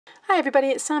Hi everybody,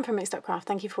 it's Sam from Mixed Up Craft.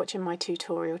 Thank you for watching my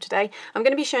tutorial today. I'm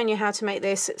going to be showing you how to make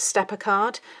this stepper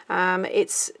card.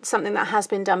 It's something that has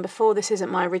been done before. This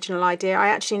isn't my original idea. I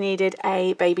actually needed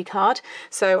a baby card,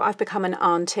 so I've become an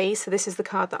auntie. So this is the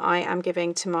card that I am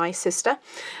giving to my sister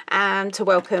and to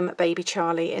welcome baby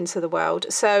Charlie into the world.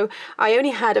 So I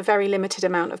only had a very limited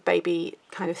amount of baby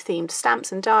kind of themed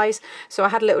stamps and dies, so I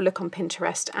had a little look on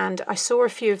Pinterest and I saw a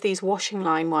few of these washing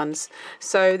line ones.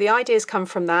 So the ideas come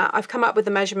from that. I've come up with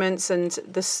the measurements and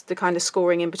the kind of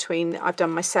scoring in between I've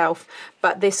done myself,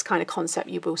 but this kind of concept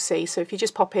you will see. So if you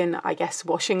just pop in, I guess,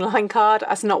 washing line card,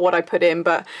 that's not what I put in,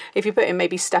 but if you put in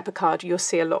maybe stepper card, you'll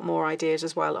see a lot more ideas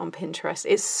as well on Pinterest.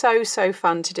 It's so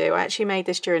fun to do. I actually made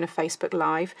this during a Facebook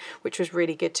Live, which was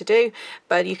really good to do,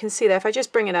 but you can see there, if I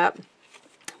just bring it up,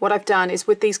 what I've done is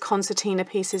with these concertina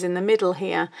pieces in the middle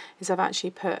here is I've actually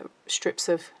put strips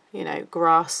of, you know,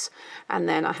 grass, and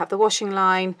then I have the washing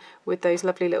line with those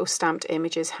lovely little stamped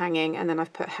images hanging, and then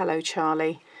I've put Hello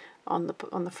Charlie on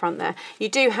the front there. You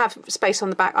do have space on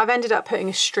the back. I've ended up putting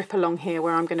a strip along here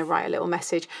where I'm going to write a little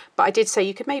message, but I did say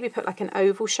you could maybe put like an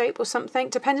oval shape or something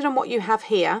depending on what you have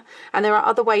here, and there are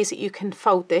other ways that you can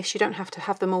fold this. You don't have to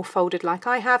have them all folded like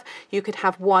I have. You could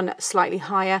have one slightly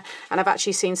higher, and I've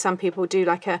actually seen some people do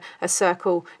like a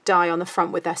circle die on the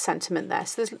front with their sentiment there.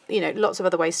 So there's, you know, lots of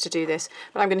other ways to do this,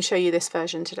 but I'm going to show you this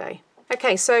version today.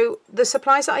 Okay, so the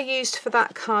supplies that I used for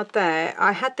that card there,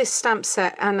 I had this stamp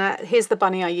set, and here's the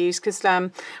bunny I used, because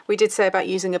we did say about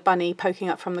using a bunny poking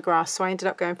up from the grass, so I ended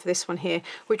up going for this one here,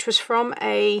 which was from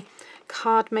a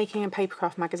card making and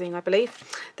papercraft magazine, I believe.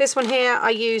 This one here, I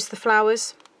used the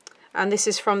flowers, and this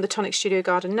is from the Tonic Studio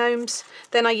Garden Gnomes.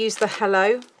 Then I used the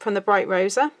Hello from the Bright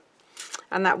Rosa,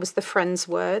 and that was the Friends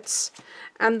words.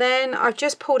 And then I've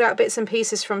just pulled out bits and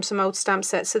pieces from some old stamp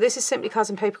sets. So this is Simply Cards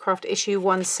and Papercraft issue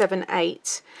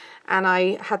 178, and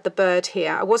I had the bird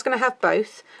here. I was going to have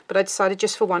both, but I decided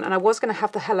just for one, and I was going to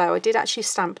have the Hello. I did actually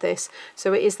stamp this,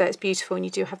 so it is there, it's beautiful, and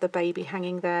you do have the baby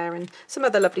hanging there and some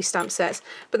other lovely stamp sets.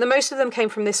 But the most of them came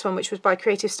from this one, which was by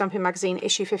Creative Stamping Magazine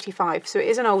issue 55, so it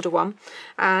is an older one.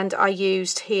 And I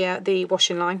used here the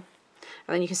washing line,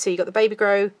 and then you can see you got the baby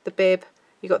grow, the bib,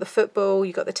 you got the football,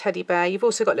 you got the teddy bear, you've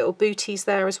also got little booties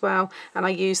there as well, and I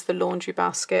used the laundry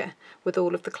basket with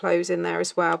all of the clothes in there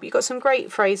as well. But you've got some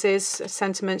great phrases,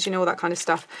 sentiments, you know, all that kind of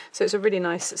stuff. So it's a really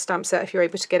nice stamp set if you're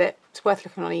able to get it. It's worth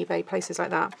looking on eBay, places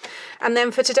like that. And then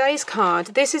for today's card,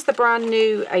 this is the brand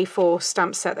new A4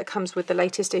 stamp set that comes with the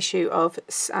latest issue of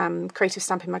Creative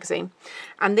Stamping Magazine.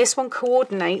 And this one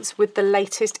coordinates with the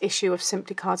latest issue of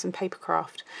Simply Cards and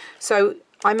Papercraft. So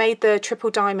I made the triple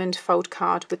diamond fold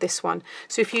card with this one.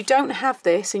 So if you don't have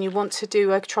this and you want to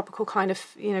do a tropical kind of,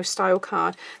 you know, style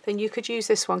card, then you could use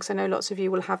this one, because I know lots of you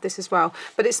will have this as well.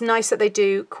 But it's nice that they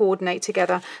do coordinate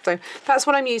together. So that's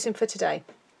what I'm using for today.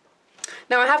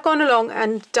 Now I have gone along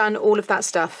and done all of that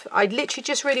stuff. I literally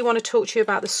just really want to talk to you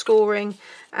about the scoring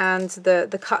and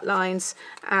the cut lines.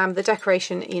 The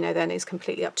decoration, you know, then is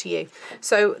completely up to you.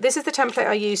 So this is the template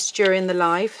I used during the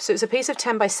live. So it's a piece of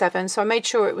 10 by 7. So I made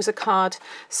sure it was a card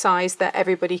size that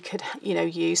everybody could, you know,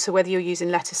 use. So whether you're using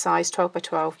letter size 12 by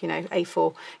 12, you know,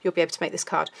 A4, you'll be able to make this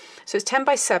card. So it's 10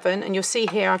 by 7, and you'll see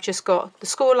here I've just got the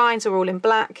score lines are all in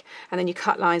black, and then your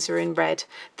cut lines are in red.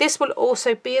 This will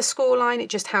also be a score line. It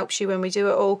just helps you when we do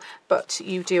it all, but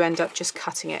you do end up just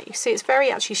cutting it. You see, it's very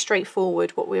actually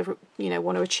straightforward what we, you know,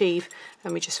 want to achieve,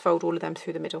 and we just fold all of them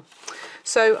through the middle.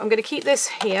 So I'm going to keep this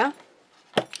here.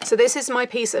 So this is my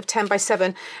piece of 10 by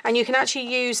 7, and you can actually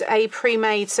use a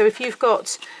pre-made. So if you've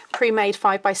got pre-made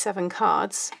 5 by 7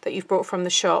 cards that you've brought from the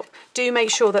shop, do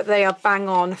make sure that they are bang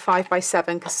on 5 by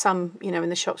 7, because some, you know, in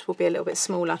the shops will be a little bit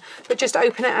smaller. But just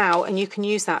open it out and you can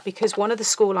use that, because one of the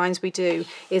score lines we do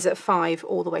is at 5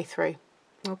 all the way through.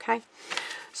 Okay,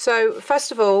 so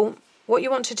first of all, what you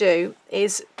want to do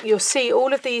is, you'll see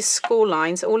all of these score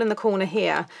lines all in the corner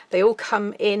here, they all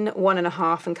come in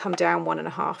 1.5 and come down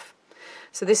 1.5.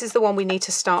 So this is the one we need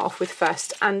to start off with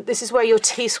first, and this is where your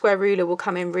T-square ruler will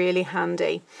come in really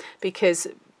handy, because,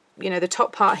 you know, the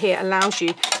top part here allows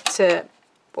you to,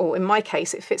 or in my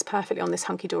case it fits perfectly on this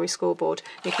Hunkydory scoreboard.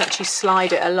 You can actually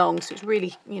slide it along, so it's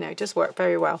really, you know, it does work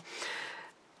very well.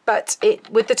 But it,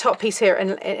 with the top piece here,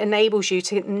 it enables you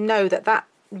to know that that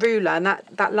ruler and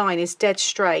that line is dead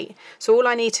straight. So all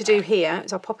I need to do here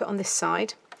is I'll pop it on this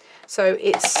side. So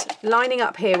it's lining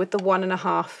up here with the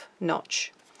 1.5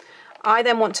 notch. I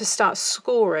then want to start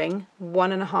scoring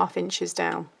 1.5 inches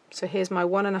down. So here's my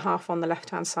 1.5 on the left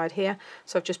hand side here.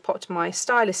 So I've just popped my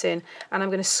stylus in, and I'm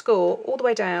going to score all the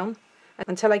way down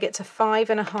until I get to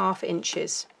 5.5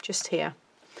 inches just here,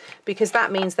 because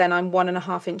that means then I'm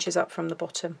 1.5 inches up from the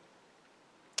bottom.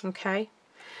 Okay,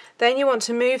 then you want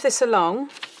to move this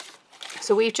along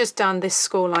So we've just done this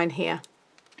score line here.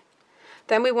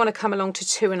 Then we want to come along to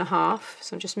 2.5.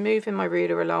 So I'm just moving my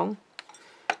ruler along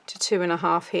to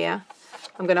 2.5 here.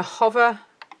 I'm going to hover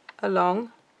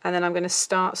along and then I'm going to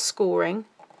start scoring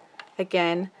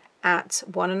again at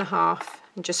 1.5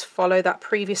 and just follow that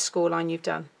previous score line you've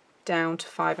done down to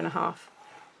 5.5.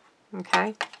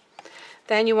 Okay.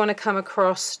 Then you want to come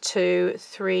across to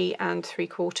 3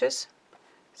 3/4.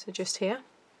 So just here.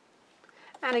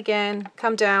 And again,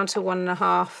 come down to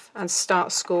 1.5 and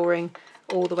start scoring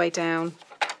all the way down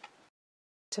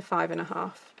to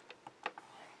 5.5.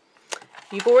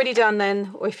 You've already done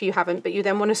then, or if you haven't, but you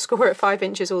then want to score at 5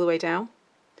 inches all the way down.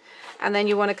 And then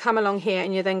you want to come along here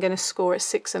and you're then going to score at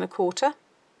 6 1/4.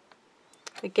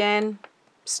 Again,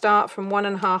 start from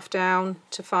 1.5 down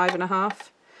to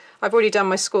 5.5. I've already done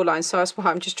my score line, so that's why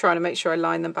I'm just trying to make sure I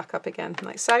line them back up again,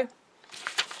 like so.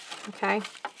 Okay,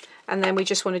 and then we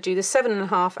just want to do the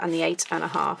 7.5 and the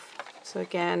 8.5. So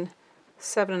again,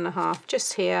 7.5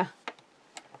 just here,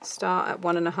 start at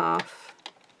 1.5,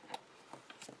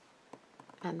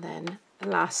 and then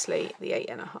lastly the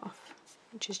 8.5,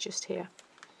 which is just here.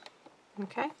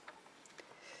 Okay.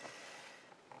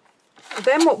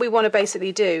 Then what we want to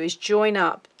basically do is join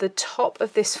up the top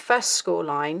of this first score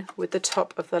line with the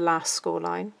top of the last score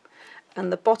line,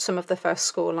 and the bottom of the first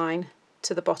score line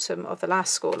to the bottom of the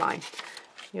last score line.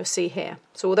 You'll see here.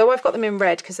 So although I've got them in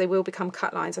red because they will become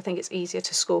cut lines, I think it's easier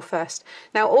to score first.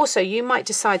 Now also you might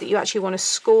decide that you actually want to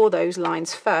score those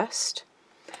lines first.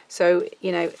 So,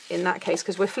 you know, in that case,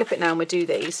 because we'll flip it now and we'll do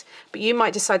these, but you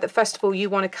might decide that first of all you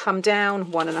want to come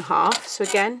down 1.5. So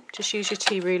again, just use your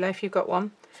T ruler if you've got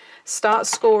one. Start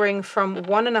scoring from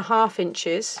 1.5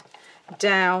 inches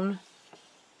down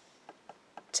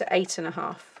to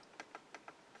 8.5.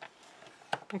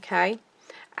 Okay,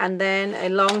 and then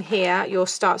along here you'll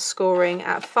start scoring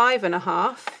at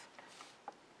 5.5,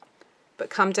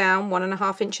 but come down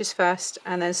 1.5 inches first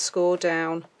and then score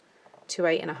down to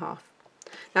 8.5.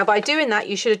 Now by doing that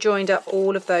you should have joined up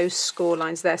all of those score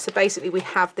lines there. So basically we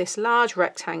have this large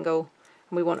rectangle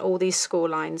and we want all these score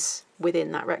lines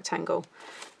within that rectangle.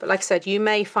 But like I said, you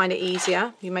may find it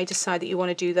easier. You may decide that you want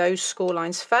to do those score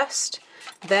lines first,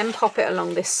 then pop it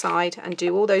along this side and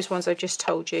do all those ones I've just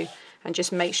told you, and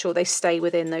just make sure they stay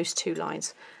within those 2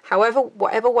 lines. However,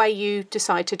 whatever way you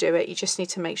decide to do it, you just need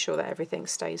to make sure that everything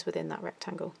stays within that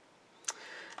rectangle.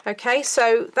 Okay,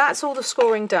 so that's all the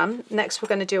scoring done. Next we're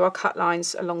going to do our cut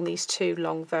lines along these 2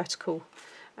 long vertical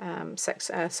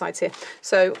sides here.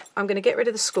 So I'm going to get rid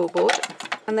of the scoreboard,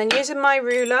 and then using my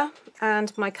ruler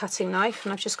and my cutting knife,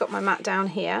 and I've just got my mat down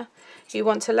here, you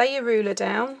want to lay your ruler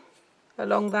down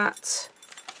along that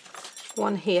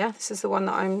one here. This is the one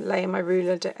that I'm laying my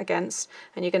ruler against,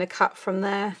 and you're going to cut from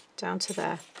there down to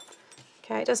there.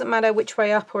 Okay, it doesn't matter which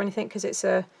way up or anything because it's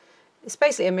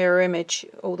basically a mirror image.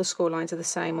 All the score lines are the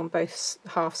same on both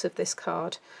halves of this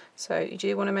card, so you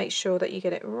do want to make sure that you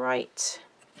get it right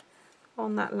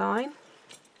on that line,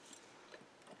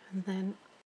 and then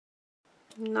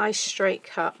nice straight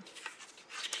cut.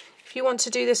 If you want to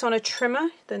do this on a trimmer,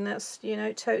 then that's, you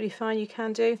know, totally fine, you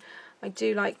can do. I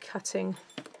do like cutting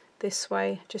this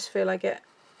way, just feel I get,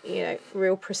 you know,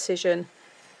 real precision,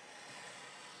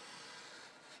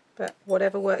 but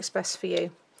whatever works best for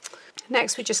you.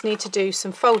 Next we just need to do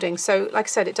some folding. So like I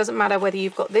said, it doesn't matter whether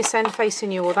you've got this end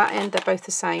facing you or that end, they're both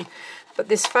the same. But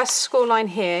this first score line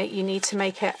here, you need to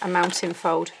make it a mountain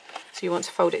fold. So you want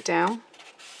to fold it down.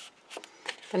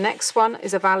 The next one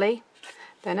is a valley,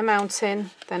 then a mountain,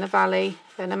 then a valley,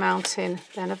 then a mountain,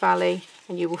 then a valley,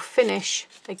 and you will finish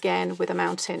again with a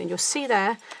mountain. And you'll see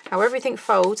there how everything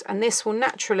folds, and this will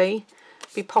naturally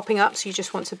be popping up, so you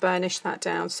just want to burnish that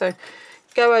down. So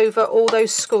go over all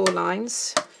those score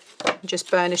lines and just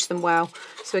burnish them well.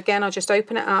 So again, I'll just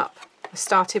open it up. I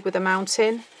started with a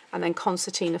mountain and then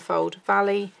concertina fold,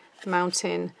 valley,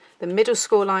 mountain. The middle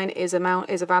score line is a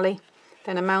valley,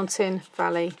 then a mountain,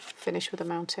 valley, finish with a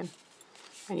mountain.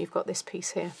 And you've got this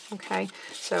piece here. Okay,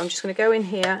 so I'm just going to go in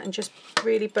here and just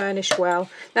really burnish well.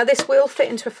 Now this will fit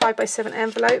into a 5x7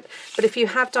 envelope, but if you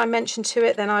have dimension to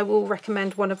it, then I will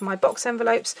recommend one of my box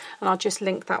envelopes, and I'll just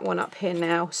link that one up here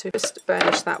now. So just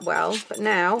burnish that well. But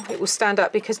now it will stand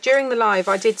up, because during the live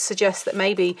I did suggest that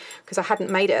maybe, because I hadn't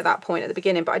made it at that point at the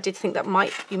beginning, but I did think that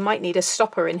you might need a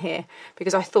stopper in here,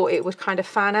 because I thought it would kind of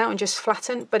fan out and just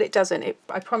flatten, but it doesn't.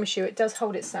 I promise you it does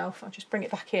hold itself. I'll just bring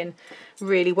it back in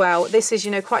really well. This is,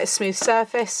 you know, quite a smooth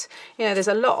surface. You know, there's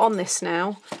a lot on this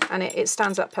now, and it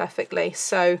stands up perfectly.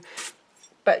 So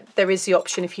but there is the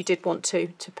option if you did want to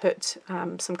put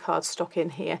some cardstock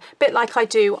in here, a bit like I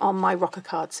do on my rocker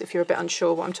cards. If you're a bit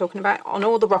unsure what I'm talking about, on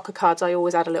all the rocker cards I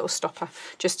always add a little stopper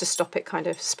just to stop it kind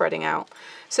of spreading out.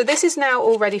 So this is now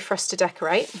all ready for us to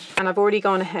decorate, and I've already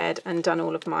gone ahead and done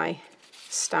all of my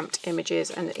stamped images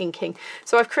and inking.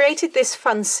 So I've created this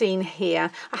fun scene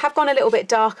here. I have gone a little bit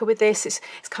darker with this. It's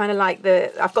kind of like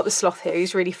I've got the sloth here,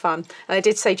 he's really fun. And I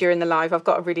did say during the live, I've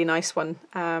got a really nice one,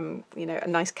 you know, a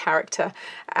nice character.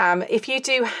 If you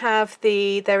do have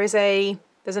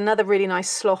there's another really nice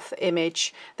sloth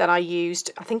image that I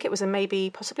used. I think it was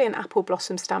possibly an apple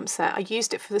blossom stamp set. I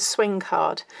used it for the swing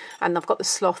card, and I've got the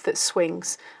sloth that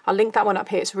swings. I'll link that one up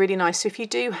here. It's really nice. So if you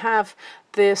do have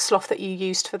the sloth that you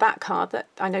used for that card, that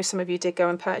I know some of you did go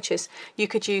and purchase, you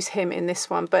could use him in this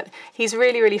one. But he's a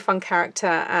really, really fun character,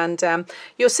 and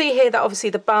you'll see here that obviously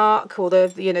the bark or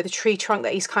the tree trunk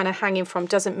that he's kind of hanging from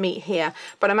doesn't meet here,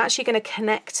 but I'm actually going to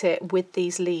connect it with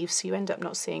these leaves, so you end up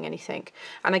not seeing anything.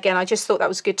 And again, I just thought that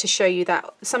was good to show you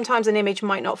that sometimes an image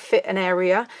might not fit an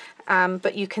area,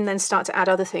 but you can then start to add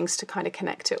other things to kind of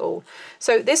connect it all.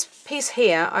 So this piece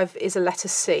here is a letter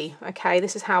C. Okay,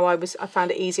 this is how I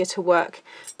found it easier to work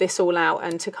this all out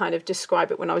and to kind of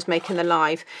describe it when I was making the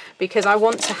live, because I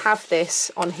want to have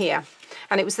this on here.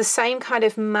 And it was the same kind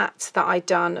of mat that I'd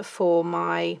done for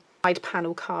my side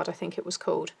panel card, I think it was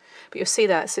called. But you'll see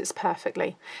that it sits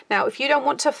perfectly. Now, if you don't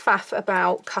want to faff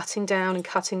about cutting down and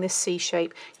cutting this C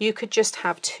shape, you could just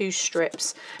have 2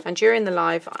 strips. And during the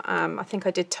live, I think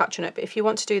I did touch on it, but if you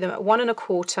want to do them at 1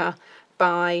 1/4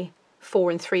 by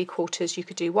 4 3/4, you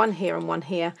could do one here and one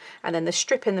here. And then the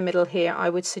strip in the middle here, I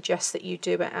would suggest that you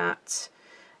do it at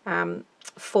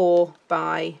 4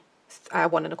 by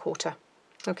 1 1/4.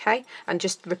 Okay, and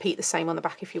just repeat the same on the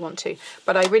back if you want to.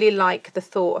 But I really like the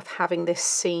thought of having this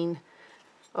scene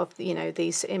of, you know,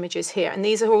 these images here, and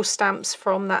these are all stamps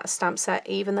from that stamp set,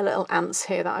 even the little ants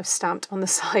here that I've stamped on the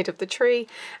side of the tree.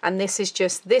 And this is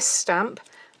just this stamp,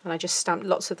 and I just stamped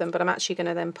lots of them, but I'm actually going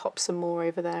to then pop some more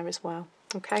over there as well.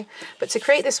 Okay, but to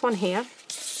create this one here,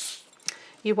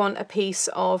 you want a piece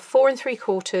of 4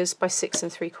 3/4 by 6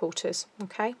 3/4.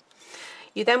 Okay,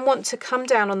 you then want to come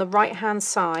down on the right hand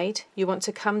side, you want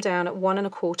to come down at 1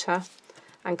 1/4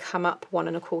 and come up 1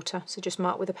 1/4. So just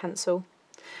mark with a pencil,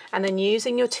 and then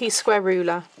using your T-square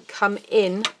ruler, come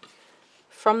in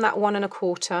from that 1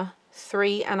 1/4,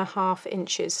 3.5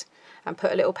 inches, and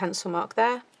put a little pencil mark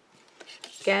there.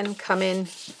 Again, come in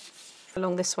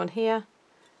along this one here,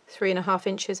 3.5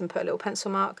 inches, and put a little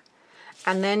pencil mark,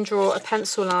 and then draw a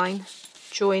pencil line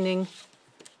joining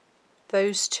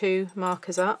those 2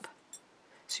 markers up.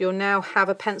 So you'll now have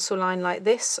a pencil line like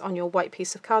this on your white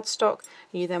piece of cardstock,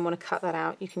 and you then want to cut that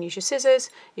out. You can use your scissors,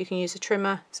 you can use a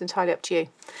trimmer, it's entirely up to you,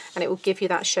 and it will give you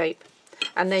that shape.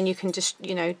 And then you can just,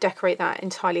 you know, decorate that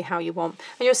entirely how you want.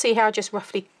 And you'll see how I just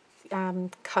roughly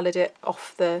coloured it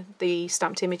off the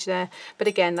stamped image there. But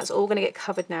again, that's all going to get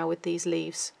covered now with these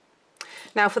leaves.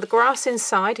 Now for the grass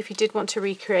inside, if you did want to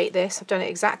recreate this, I've done it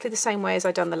exactly the same way as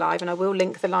I've done the live, and I will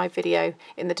link the live video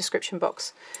in the description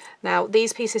box. Now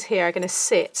these pieces here are going to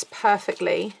sit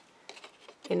perfectly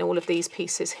in all of these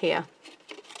pieces here,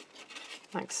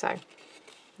 like so.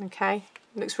 Okay,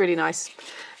 looks really nice.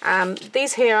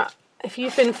 These here, if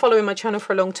you've been following my channel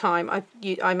for a long time,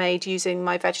 I made using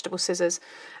my vegetable scissors,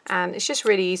 and it's just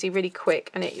really easy, really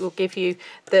quick, and it will give you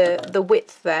the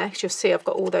width there. As you'll see, I've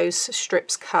got all those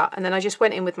strips cut, and then I just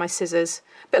went in with my scissors,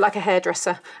 a bit like a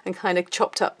hairdresser, and kind of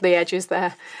chopped up the edges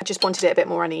there. I just wanted it a bit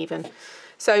more uneven.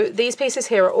 So these pieces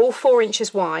here are all 4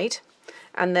 inches wide,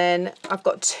 and then I've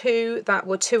got 2 that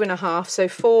were 2.5, so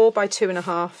 4 by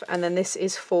 2.5, and then this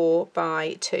is 4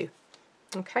 by 2.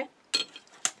 Okay.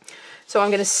 So I'm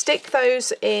going to stick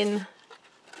those in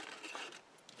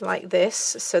like this.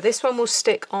 So this one will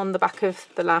stick on the back of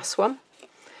the last one.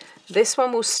 This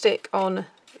one will stick on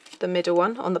the middle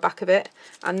one, on the back of it.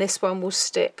 And this one will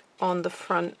stick on the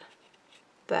front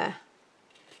there,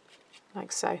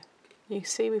 like so. You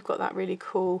see we've got that really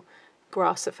cool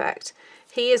grass effect.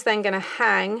 He is then going to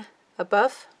hang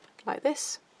above like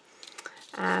this.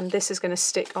 And this is going to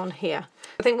stick on here.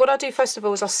 I think what I'll do first of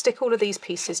all is I'll stick all of these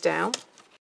pieces down.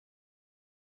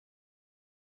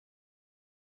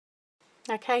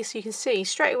 Okay, so you can see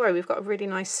straight away we've got a really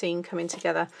nice scene coming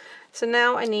together. So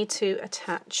now I need to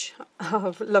attach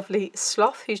our lovely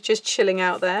sloth who's just chilling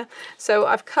out there. So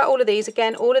I've cut all of these.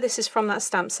 Again, all of this is from that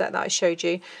stamp set that I showed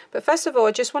you. But first of all,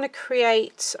 I just want to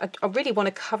create, I really want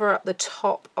to cover up the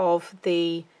top of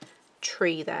the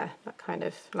tree there, that kind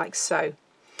of like so.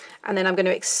 And then I'm going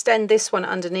to extend this one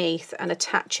underneath and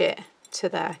attach it to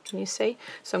there. Can you see?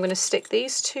 So I'm going to stick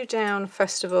these two down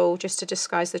first of all, just to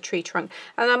disguise the tree trunk,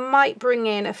 and I might bring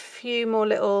in a few more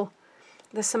little,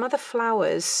 there's some other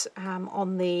flowers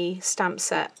on the stamp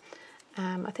set.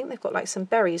 I think they've got like some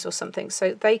berries or something,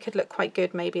 so they could look quite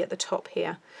good maybe at the top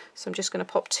here. So I'm just going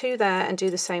to pop two there and do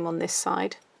the same on this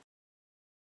side.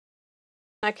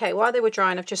 Okay, while they were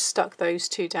drying, I've just stuck those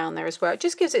two down there as well. It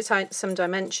just gives it some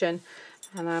dimension,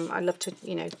 and I love to,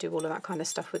 you know, do all of that kind of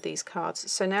stuff with these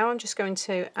cards. So now I'm just going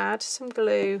to add some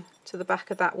glue to the back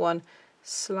of that one,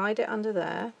 slide it under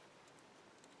there,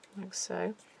 like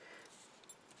so,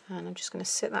 and I'm just going to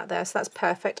sit that there. So that's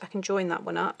perfect. I can join that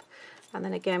one up, and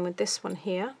then again with this one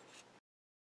here,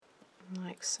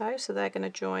 like so. So they're going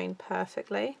to join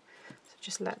perfectly.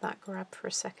 Just let that grab for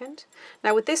a second.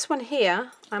 Now with this one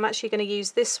here, I'm actually going to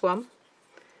use this one,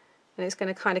 and it's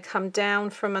going to kind of come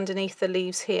down from underneath the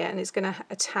leaves here, and it's going to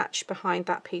attach behind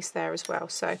that piece there as well.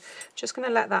 So just going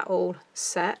to let that all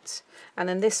set, and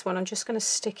then this one I'm just going to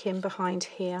stick in behind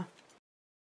here.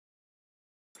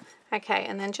 Okay,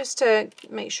 and then just to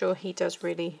make sure he does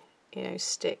really, you know,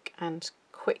 stick and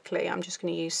quickly, I'm just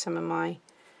going to use some of my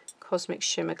Cosmic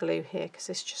Shimmer glue here, because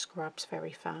this just grabs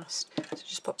very fast. So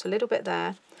just popped a little bit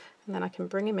there, and then I can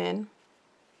bring him in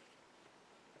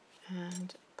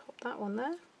and pop that one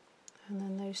there, and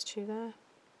then those two there,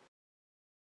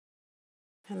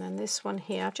 and then this one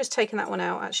here. I've just taken that one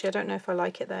out. Actually, I don't know if I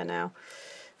like it there now,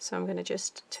 so I'm going to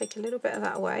just take a little bit of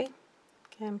that away.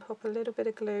 Again, pop a little bit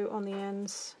of glue on the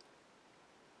ends,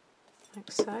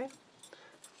 like so,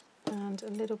 and a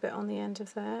little bit on the end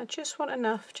of there. I just want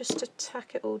enough just to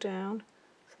tack it all down,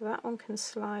 so that one can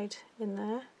slide in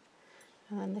there,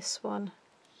 and then this one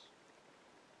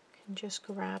can just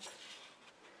grab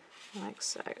like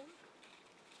so.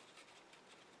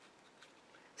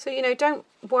 So, you know, don't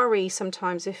worry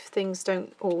sometimes if things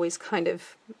don't always kind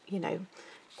of, you know,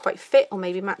 quite fit or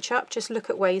maybe match up. Just look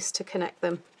at ways to connect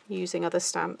them using other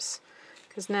stamps,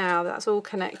 because now that's all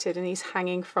connected and he's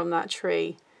hanging from that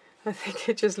tree. I think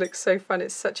it just looks so fun.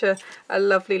 It's such a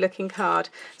lovely looking card.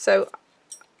 So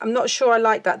I'm not sure I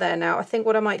like that there now. I think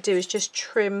what I might do is just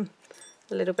trim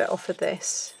a little bit off of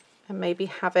this and maybe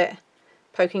have it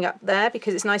poking up there,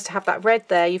 because it's nice to have that red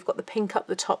there. You've got the pink up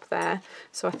the top there.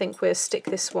 So I think we'll stick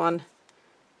this one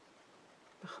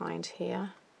behind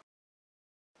here.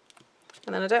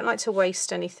 And then I don't like to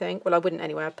waste anything. Well, I wouldn't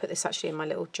anyway. I'd put this actually in my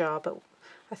little jar, but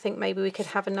I think maybe we could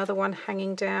have another one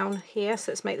hanging down here,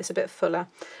 so let's make this a bit fuller.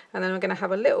 And then we're going to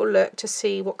have a little look to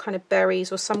see what kind of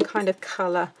berries or some kind of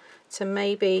colour to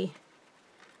maybe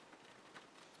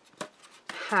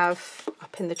have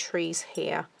up in the trees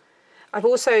here. I've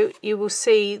also, you will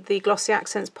see the glossy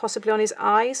accents possibly on his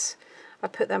eyes. I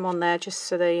put them on there just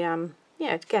so they,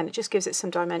 yeah, again, it just gives it some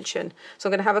dimension. So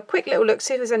I'm going to have a quick little look,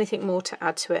 see if there's anything more to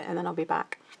add to it, and then I'll be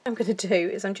back. What I'm going to do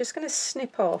is I'm just going to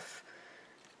snip off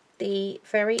the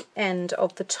very end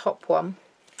of the top one,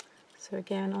 so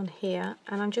again on here,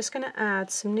 and I'm just going to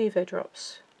add some Nuvo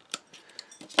drops.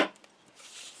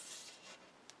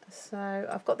 So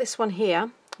I've got this one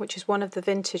here, which is one of the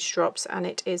vintage drops, and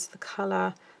it is the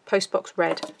colour Postbox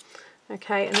Red.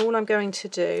 Okay, and all I'm going to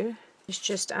do is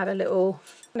just add a little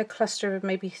kind of cluster of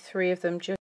maybe 3 of them.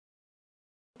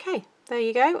 Okay, there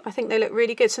you go. I think they look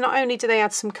really good. So not only do they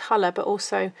add some colour, but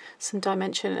also some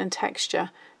dimension and texture,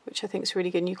 which I think is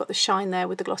really good. And you've got the shine there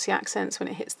with the glossy accents when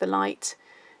it hits the light.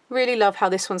 Really love how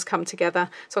this one's come together.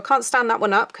 So I can't stand that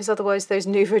one up because otherwise those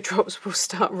Nuvo drops will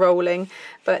start rolling.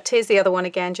 But here's the other one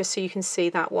again, just so you can see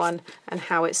that one and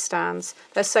how it stands.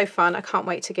 They're so fun. I can't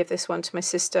wait to give this one to my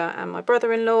sister and my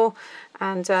brother-in-law.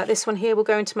 And this one here will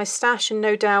go into my stash, and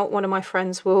no doubt one of my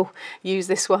friends will use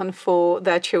this one for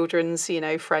their children's, you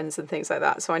know, friends and things like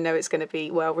that. So I know it's going to be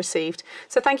well received.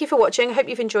 So thank you for watching. I hope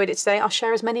you've enjoyed it today. I'll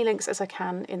share as many links as I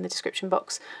can in the description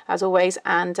box as always.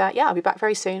 And yeah, I'll be back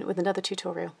very soon with another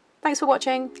tutorial. Thanks for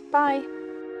watching. Bye.